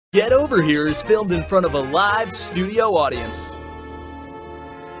Get Over Here is filmed in front of a live studio audience.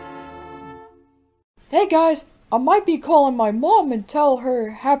 Hey guys, I might be calling my mom and tell her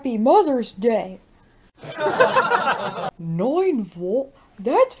Happy Mother's Day. 9-volt?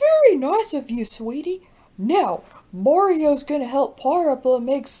 That's very nice of you, sweetie. Now, Mario's gonna help Parappa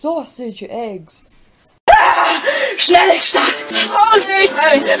make sausage eggs. Schnell statt! Sausage!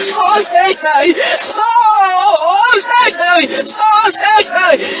 Sausage! Sausage! Sausage!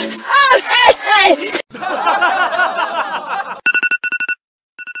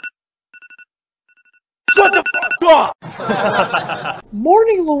 Shut the fuck up!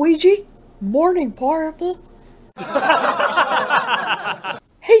 Morning, Luigi. Morning, Parappa.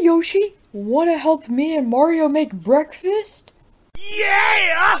 Hey, Yoshi. Wanna help me and Mario make breakfast?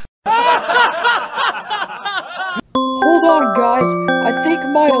 Yeah! Hold on, guys. I think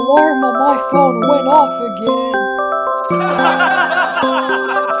my alarm on my phone went off again.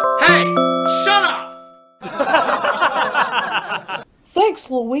 Hey, shut up! Thanks,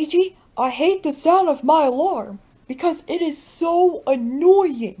 Luigi. I hate the sound of my alarm because it is so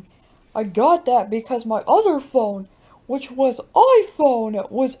annoying. I got that because my other phone, which was iPhone,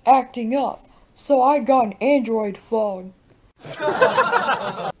 was acting up. So I got an Android phone.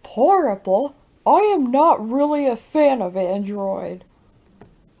 Parappa, I am not really a fan of Android.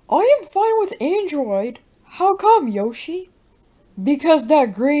 I am fine with Android. How come, Yoshi? Because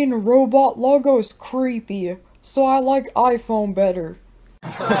that green robot logo is creepy, so I like iPhone better.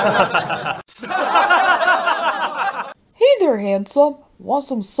 Hey there, handsome. Want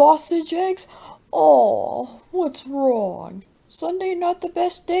some sausage eggs? Oh, what's wrong? Sunday not the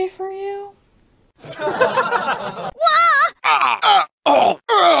best day for you?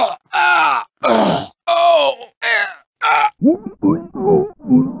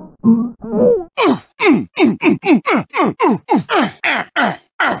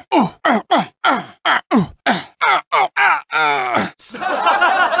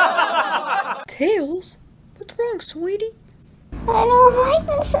 Tails? What's wrong, sweetie? I don't like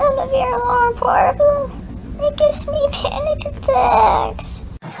the sound of your alarm, Parappa. It gives me panic attacks.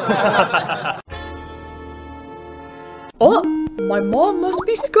 Oh, my mom must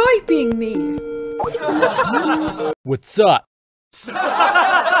be Skyping me. What's up?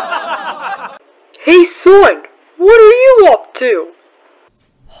 Hey, son, what are you up to?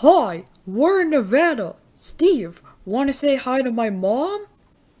 Hi, we're in Nevada. Steve, want to say hi to my mom?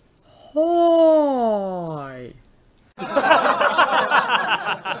 Hi.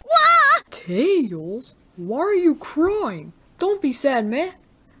 Tails, why are you crying? Don't be sad, man.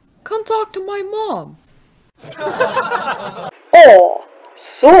 Come talk to my mom. Oh,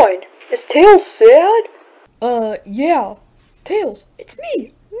 son, is Tails sad? Yeah. Tails, it's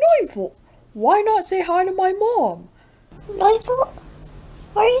me, 9-volt. Why not say hi to my mom? 9-volt?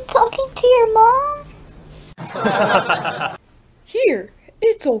 Are you talking to your mom? Here,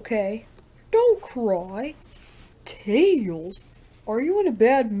 it's okay. Don't cry. Tails, are you in a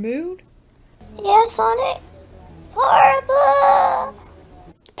bad mood? Yeah, Sonic. Parappa!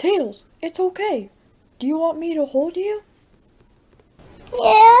 Tails, it's okay. Do you want me to hold you?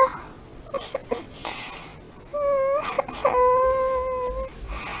 Yeah.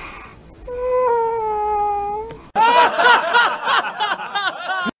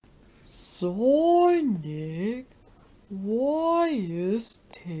 Sonic, why is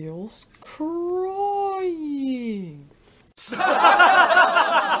Tails crying?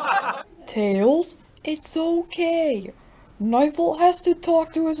 Tails, it's okay. 9-volt has to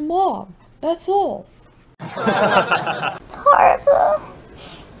talk to his mom. That's all. Parappa,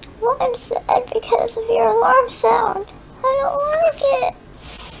 well, I'm sad because of your alarm sound. I don't like it.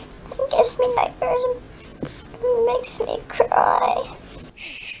 It gives me nightmares and makes me cry.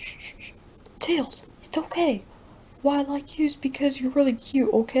 Shh. Tails, it's okay. Why I like you is because you're really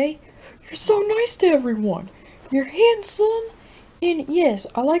cute, okay? You're so nice to everyone. You're handsome. And yes,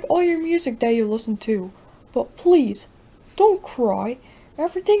 I like all your music that you listen to. But please, don't cry.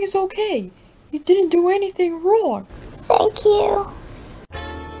 Everything is okay. You didn't do anything wrong. Thank you.